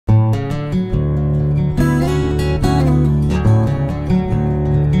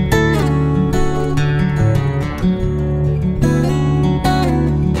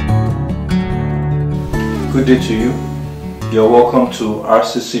day to you. You're welcome to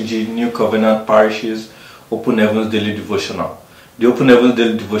RCCG-New Covenant Parishes Open Heavens Daily Devotional. The Open Heavens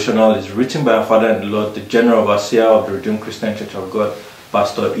Daily Devotional is written by our Father in the Lord, the General Overseer of the Redeemed Christian Church of God,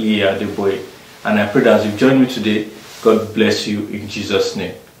 Pastor E. Adeboye. And I pray that as you join me today, God bless you in Jesus'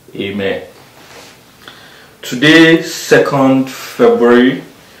 name. Amen. Today, 2nd February,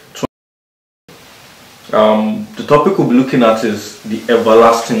 the topic we'll be looking at is the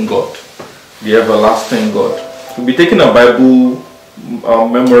everlasting God. The everlasting God. We'll be taking a Bible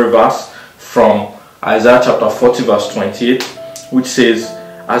memory verse from Isaiah chapter 40 verse 28, which says,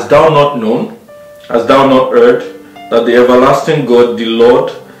 "Hast thou not known, hast thou not heard, that the everlasting God, the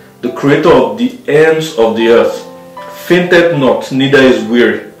Lord, the creator of the ends of the earth, fainteth not, neither is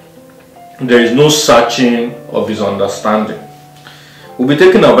weary. There is no searching of his understanding." We'll be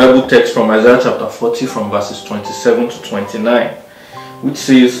taking a Bible text from Isaiah chapter 40 from verses 27 to 29, which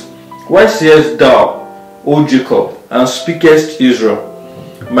says, "Why sayest thou, O Jacob, and speakest Israel,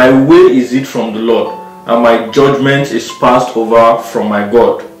 my way is hid from the Lord, and my judgment is passed over from my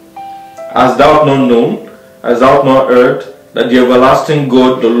God? Hast thou not known, hast thou not heard, that the everlasting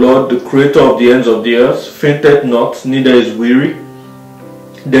God, the Lord, the creator of the ends of the earth, fainteth not, neither is weary?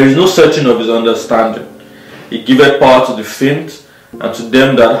 There is no searching of his understanding. He giveth power to the faint, and to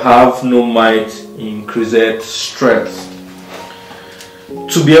them that have no might he increaseth strength."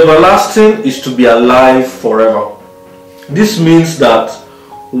 To be everlasting is to be alive forever. This means that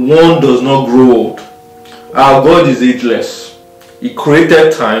one does not grow old. Our God is ageless. He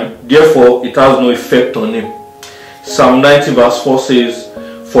created time, therefore it has no effect on him. Psalm 90 verse 4 says,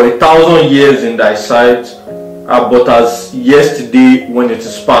 "For 1,000 years in thy sight are but as yesterday when it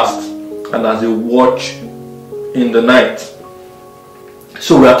is past, and as a watch in the night."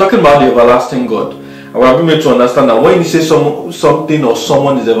 So we are talking about the everlasting God. And we are being made to understand that when you say something or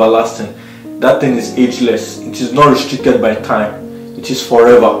someone is everlasting, that thing is ageless. It is not restricted by time. It is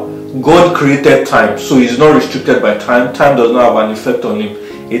forever. God created time, so he is not restricted by time. Time does not have an effect on him.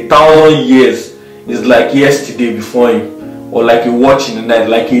 1,000 years is like yesterday before him, or like a watch in the night,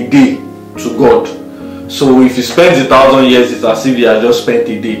 like a day to God. So if he spends 1,000 years, it's as if he has just spent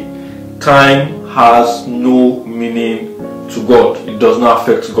a day. Time has no meaning to God. It does not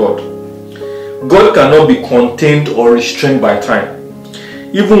affect God. God cannot be contained or restrained by time.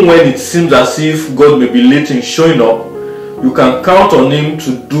 Even when it seems as if God may be late in showing up, you can count on him to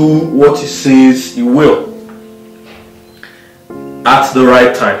do what he says he will at the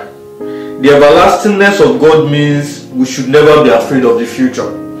right time. The everlastingness of God means we should never be afraid of the future.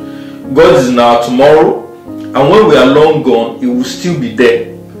 God is in our tomorrow, and when we are long gone, he will still be there.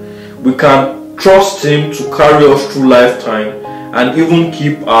 We can trust him to carry us through lifetime and even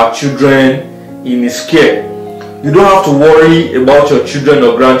keep our children in his care. You don't have to worry about your children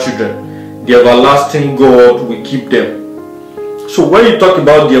or grandchildren. The everlasting God will keep them. So when you talk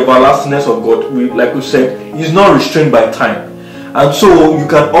about the everlastingness of God, like we said, he's not restrained by time. And so you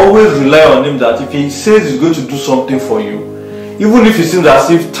can always rely on him that if he says he's going to do something for you, even if it seems as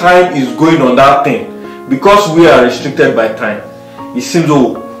if time is going on that thing, because we are restricted by time, it seems,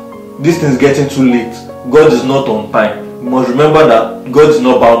 oh, this thing is getting too late. God is not on time. You must remember that God is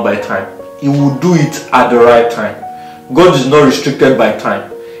not bound by time. He will do it at the right time. God is not restricted by time.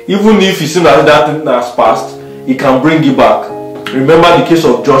 Even if it seems as that thing has passed, he can bring it back. Remember the case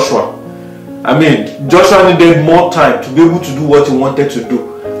of Joshua. Joshua needed more time to be able to do what he wanted to do.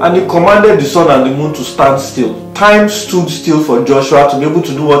 And he commanded the sun and the moon to stand still. Time stood still for Joshua to be able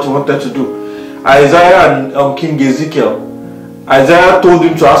to do what he wanted to do. Isaiah and King Ezekiel, Isaiah told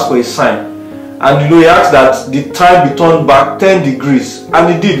him to ask for a sign. And he asked that the time be turned back 10 degrees.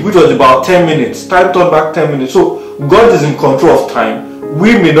 And it did, which was about 10 minutes. Time turned back 10 minutes. So God is in control of time.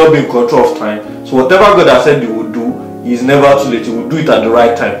 We may not be in control of time. So whatever God has said he will do, he is never too late. He will do it at the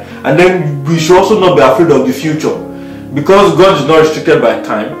right time. And then we should also not be afraid of the future. Because God is not restricted by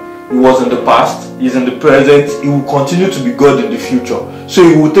time. He was in the past, he is in the present, he will continue to be God in the future. So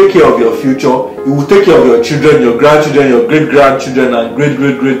he will take care of your future, he will take care of your children, your grandchildren, your great-grandchildren, and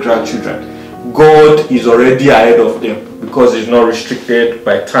great-great-great-grandchildren. God is already ahead of them because he's not restricted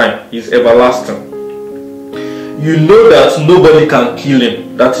by time. He's everlasting. You know that nobody can kill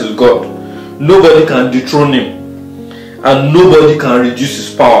him. That is God. Nobody can dethrone him. And nobody can reduce his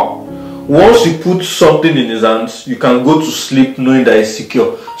power. Once you put something in his hands, you can go to sleep knowing that it's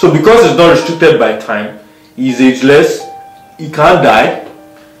secure. So because he's not restricted by time, he's ageless, he can't die,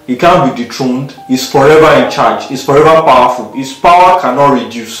 he can't be dethroned, he's forever in charge, he's forever powerful. His power cannot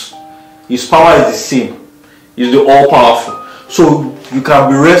reduce. His power is the same. He's the all-powerful. So you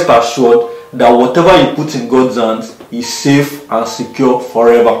can be rest assured that whatever you put in God's hands is safe and secure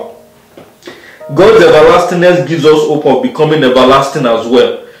forever. God's everlastingness gives us hope of becoming everlasting as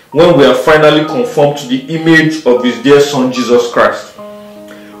well when we are finally conformed to the image of His dear Son Jesus Christ.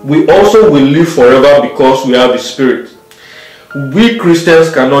 We also will live forever because we have His Spirit. We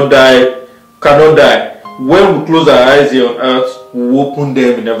Christians cannot die. When we close our eyes here on earth, we will open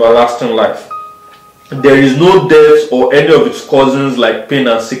them in everlasting life. There is no death or any of its cousins like pain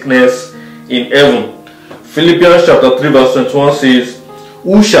and sickness in heaven. Philippians chapter 3 verse 21 says,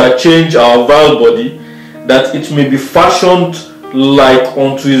 "Who shall change our vile body, that it may be fashioned like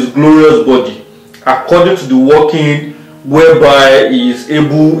unto His glorious body, according to the working whereby He is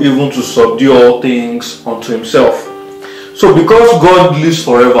able even to subdue all things unto Himself." So because God lives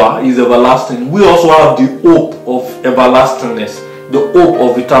forever, He is everlasting, we also have the hope of everlastingness, the hope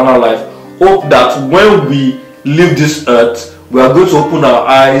of eternal life. Hope that when we leave this earth, we are going to open our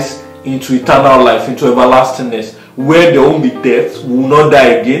eyes into eternal life, into everlastingness, where there won't be death, we will not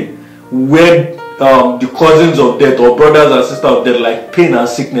die again, where the cousins of death or brothers and sisters of death like pain and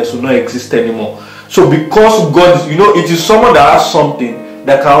sickness will not exist anymore. So because God, it is someone that has something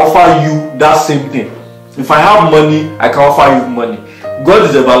that can offer you that same thing. If I have money, I can offer you money. God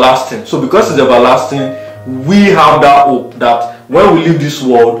is everlasting. So because He's everlasting, we have that hope that when we leave this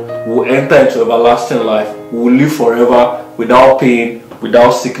world, we will enter into everlasting life. We will live forever without pain,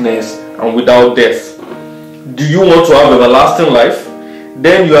 without sickness, and without death. Do you want to have everlasting life?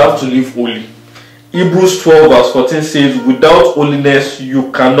 Then you have to live holy. Hebrews 12 verse 14 says, "Without holiness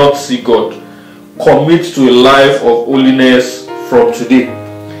you cannot see God. Commit to a life of holiness from today."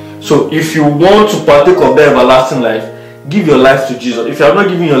 So if you want to partake of the everlasting life, give your life to Jesus. If you are not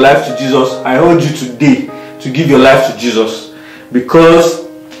giving your life to Jesus, I urge you today to give your life to Jesus, because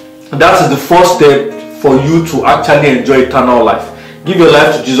that is the first step for you to actually enjoy eternal life. Give your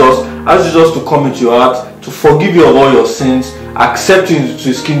life to Jesus. Ask Jesus to come into your heart, to forgive you of all your sins, accept you into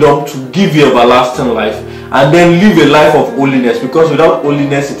His kingdom, to give you everlasting life, and then live a life of holiness, because without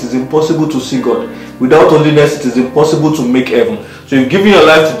holiness it is impossible to see God. Without holiness it is impossible to make heaven. So if you've given your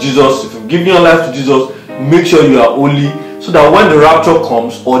life to Jesus, make sure you are holy, so that when the rapture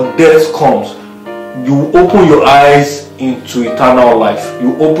comes or death comes, you open your eyes into eternal life.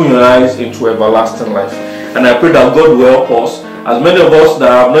 You open your eyes into everlasting life. And I pray that God will help us, as many of us that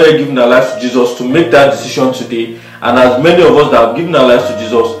have not yet given our lives to Jesus, to make that decision today, and as many of us that have given our lives to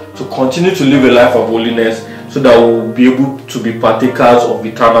Jesus, to continue to live a life of holiness, so that we will be able to be partakers of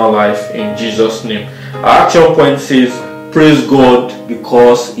eternal life in Jesus' name. Our action point says, praise God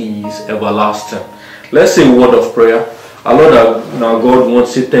because He is everlasting. Let's say a word of prayer. Our Lord and our God, we want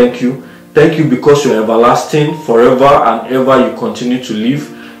to say thank you. Thank you because you are everlasting, forever and ever you continue to live.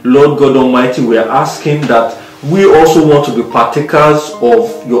 Lord God Almighty, we are asking that we also want to be partakers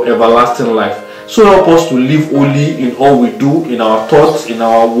of your everlasting life. So help us to live holy in all we do, in our thoughts, in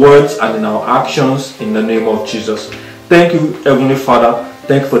our words, and in our actions, in the name of Jesus. Thank you, Heavenly Father.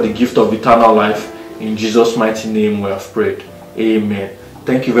 Thank you for the gift of eternal life. In Jesus' mighty name we have prayed. Amen.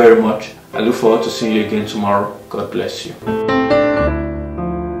 Thank you very much. I look forward to seeing you again tomorrow. God bless you.